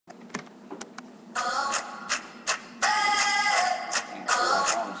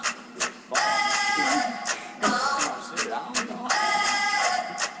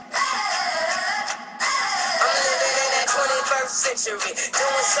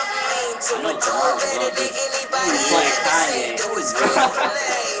I know Jamar would love this. He's playing Kanye.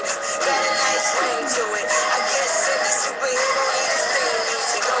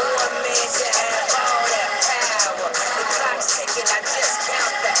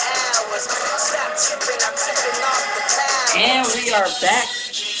 And we are back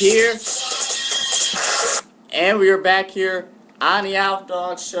here. And we are back here on the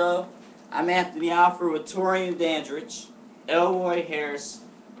Alf'Dawg Show. I'm Anthony Alford with Torian Dandridge, Elroy Harris,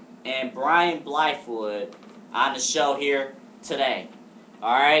 and Brian Blythewood on the show here today.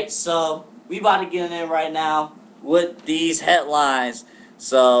 Alright, so we about to get in right now with these headlines.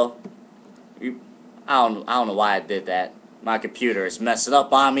 So, I don't know why I did that. My computer is messing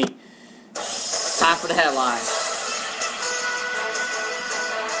up on me. Time for the headlines.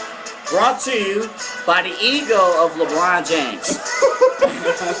 Brought to you by the ego of LeBron James.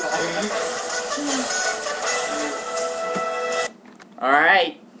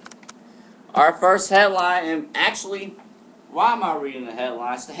 Alright. Our first headline, and actually, why am I reading the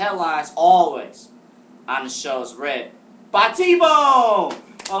headlines? The headlines always on the show is read by T-Bone!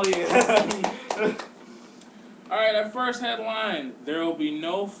 Oh yeah. Alright, our first headline. There will be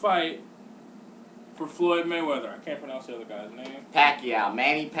no fight for Floyd Mayweather. I can't pronounce the other guy's name. Pacquiao.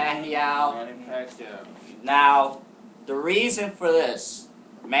 Manny Pacquiao. Manny Pacquiao. Now, the reason for this,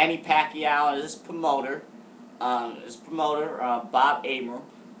 Manny Pacquiao and his promoter, Bob Arum,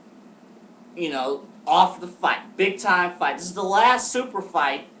 you know, offered the fight. Big time fight. This is the last super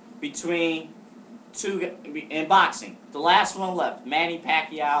fight between two in boxing. The last one left. Manny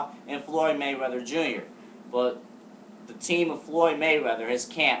Pacquiao and Floyd Mayweather Jr. But the team of Floyd Mayweather, his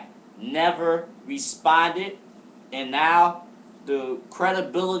camp, never responded, and now the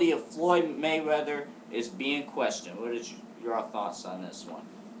credibility of Floyd Mayweather is being questioned. What is your thoughts on this one?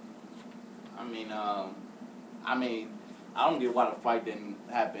 I don't get why the fight didn't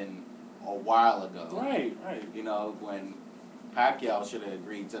happen a while ago. Right. You know, when Pacquiao should have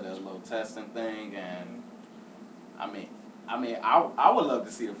agreed to the little testing thing, and I would love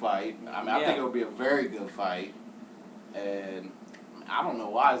to see the fight. I think it would be a very good fight, and I don't know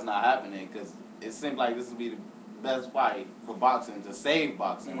why it's not happening, because it seems like this would be the best fight for boxing, to save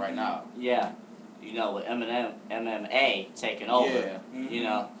boxing right now. Yeah. You know, with MMA taking over. Yeah. You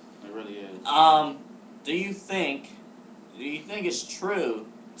know. It really is. Do you think it's true,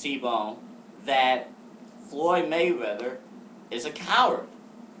 T-Bone, that Floyd Mayweather is a coward?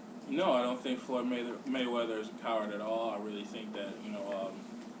 No, I don't think Floyd Mayweather is a coward at all. I really think that, you know,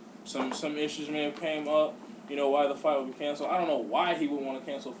 some issues may have came up, you know, why the fight would be canceled. I don't know why he would want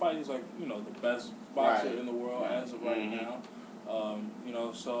to cancel a fight. He's like, you know, the best boxer in the world as of right now. You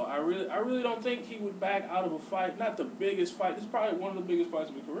know, so I really don't think he would back out of a fight. Not the biggest fight. It's probably one of the biggest fights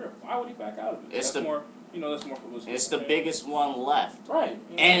of his career. Why would he back out of it? That's more publicity. It's the biggest one left. Right.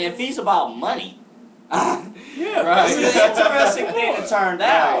 You know, and if he's about money, yeah, right. It's an interesting thing to turn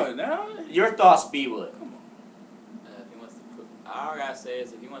down. Now, your thoughts, B-Wood? Come on. If he wants to all I gotta say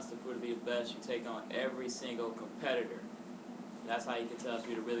is, if he wants to prove to be the best, you take on every single competitor. That's how you can tell if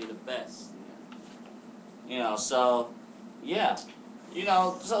you're really the best. You know, so, yeah. You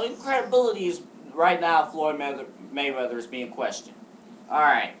know, so credibility is, right now, Floyd Mayweather is being questioned.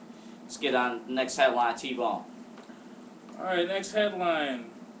 Alright, let's get on the next headline, T-Bone. Alright, next headline.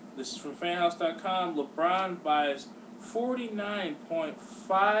 This is from fanhouse.com. LeBron buys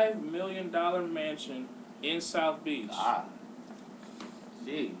 $49.5 million mansion in South Beach.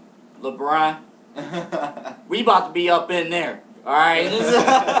 Gee. LeBron, we about to be up in there. Alright?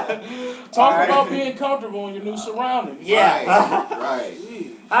 Talk about being comfortable in your new surroundings. Yeah. Right.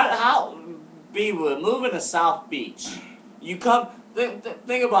 How B-Wood, moving to South Beach, you come,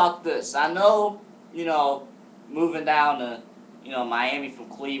 think about this. I know, you know, moving down to, you know, Miami from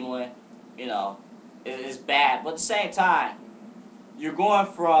Cleveland, you know, is bad. But at the same time, you're going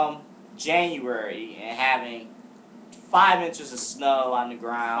from January and having 5 inches of snow on the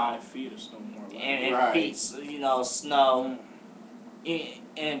ground. 5 feet of snow more like. And feet, you know, snow,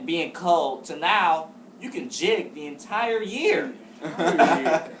 and being cold, to now, you can jig the entire year.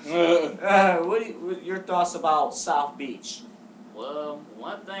 What your thoughts about South Beach? Well,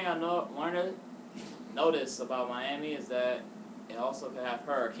 one thing I notice about Miami is that it also could have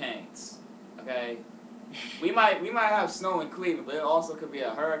hurricanes. Okay, we might have snow in Cleveland, but it also could be a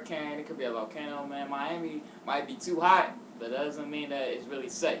hurricane. It could be a volcano. Man, Miami might be too hot, but that doesn't mean that it's really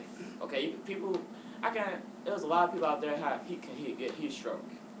safe. Okay, there's a lot of people out there who get heat stroke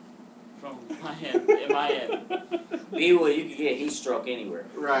from Miami. In Miami. B-Wood, you can get heat stroke anywhere.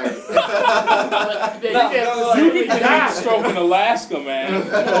 Right. You can get heat stroke in Alaska, man.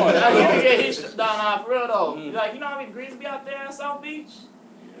 Come on. You can get heat stroke. Nah, for real though. Like, you know how many degrees be out there in South Beach?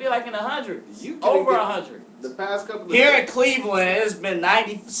 Be like in the hundreds. You can't Over get- 100. The past couple of Here in Cleveland, it has been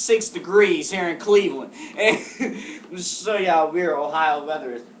 96 degrees here in Cleveland. And just show you how weird Ohio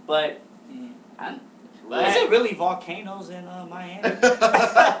weather is. But is it really volcanoes in Miami? There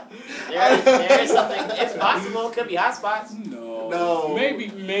is something. It's possible. It could be hot spots. No.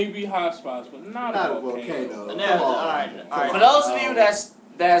 Maybe hot spots, but not a volcano. No, all right. For those of you that's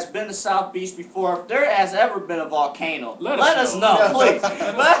been to South Beach before, if there has ever been a volcano, let us know, please.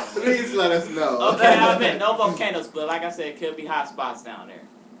 Please let us know. Okay, I admit no volcanoes, but like I said, it could be hot spots down there.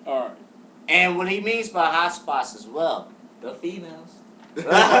 All right. And what he means by hot spots as well, the females.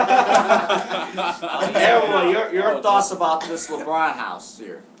 Everyone, your thoughts about this LeBron house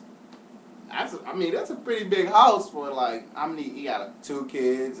here? That's a pretty big house for like, how many? He got 2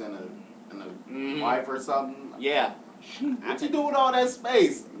 kids and a wife or something. Yeah. What you do with all that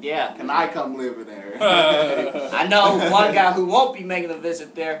space? Yeah. Can I come live in there? I know one guy who won't be making a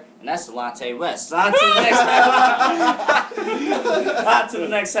visit there, and that's Delonte West. On to the next headline. On to the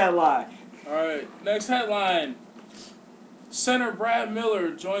next headline. All right. Next headline. Center Brad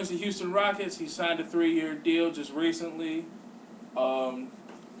Miller joins the Houston Rockets. He signed a 3-year deal just recently. I'm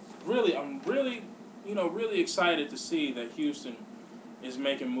really excited to see that Houston is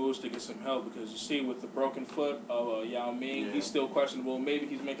making moves to get some help, because you see with the broken foot of Yao Ming, he's still questionable. Maybe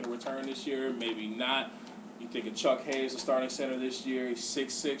he's making a return this year, maybe not. You think of Chuck Hayes, the starting center this year. He's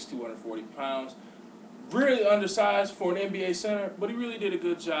 6'6", 240 pounds. Really undersized for an NBA center, but he really did a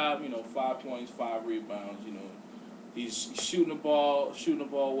good job. 5 points, 5 rebounds. He's shooting the ball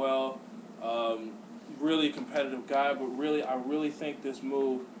well. Really competitive guy, but I really think this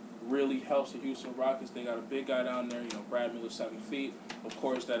move really helps the Houston Rockets. They got a big guy down there. Brad Miller, 7 feet. Of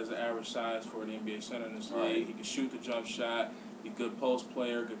course, that is the average size for an NBA center in this league. He can shoot the jump shot. He's a good post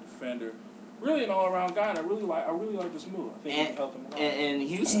player, good defender. Really an all-around guy, and I really like this move. I think he can help him a lot. And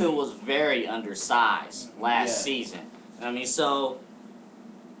Houston was very undersized last season. So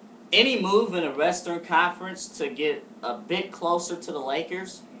any move in the Western Conference to get a bit closer to the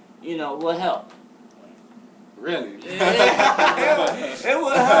Lakers, will help. Really? It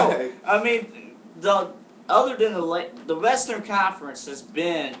would help. Other than the Western Conference has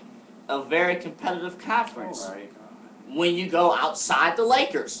been a very competitive conference. When you go outside the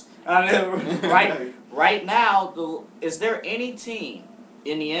Lakers, right now, is there any team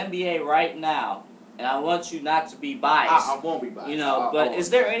in the NBA right now? And I want you not to be biased. I won't be biased. But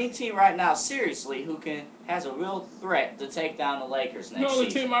is there any team right now, seriously, who has a real threat to take down the Lakers next season?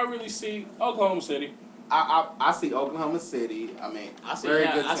 The team I really see, Oklahoma City. I see Oklahoma City. I see very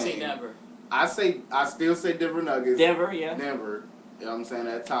good team. I see Denver. I still say Denver Nuggets. Denver, yeah. Denver. You know what I'm saying?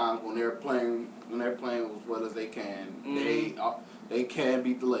 At times when they're playing as well as they can, they can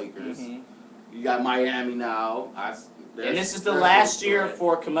beat the Lakers. You got Miami now. And this is the last year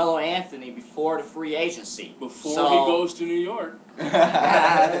for Carmelo Anthony before the free agency. Before he goes to New York.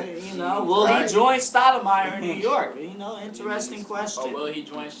 Will he join Stoudemire in New York? Interesting question. Or will he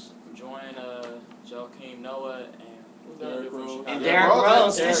join Joakim Noah Derrick Rose. And Derrick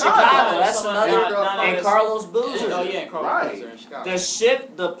Rose in Chicago. That's another. And Carlos and Boozer. and Carlos Boozer in Chicago.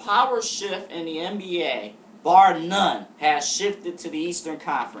 The power shift in the NBA, bar none, has shifted to the Eastern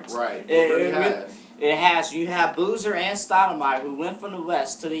Conference. Right. It has. You have Boozer and Stoudemire who went from the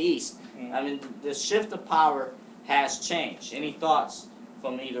West to the East. The shift of power has changed. Any thoughts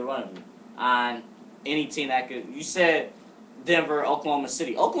from either one of you on any team that could? You said Denver, Oklahoma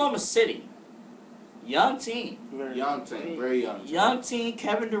City. Oklahoma City, young team. Very young team. Very young team. Young team,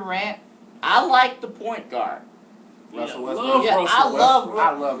 Kevin Durant. I like the point guard. Russell Love Westbrook. Yeah, Russell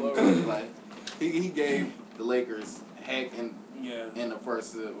I love him because he gave the Lakers heck in the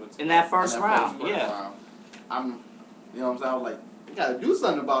first in that first round. I'm I was like, you gotta do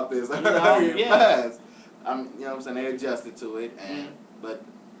something about this. Fast. They adjusted to it, but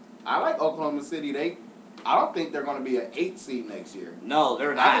I like Oklahoma City. I don't think they're going to be an 8 seed next year. No,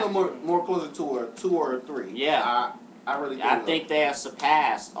 they're not. I think they're more closer to a 2 or a 3. Yeah, I really. I think they have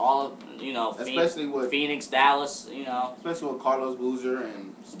surpassed all of especially with Phoenix, Dallas. Especially with Carlos Boozer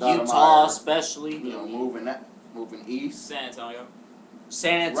and Utah, especially. Moving east. San Antonio.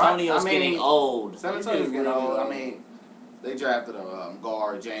 San Antonio's getting old. San Antonio's getting old. They drafted a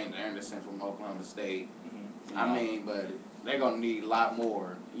guard, James Anderson from Oklahoma State. But they're gonna need a lot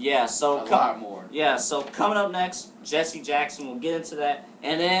more. Yeah, so a lot more. Yeah, so coming up next, Jesse Jackson. We'll get into that,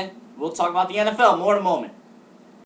 and then we'll talk about the NFL more in a moment.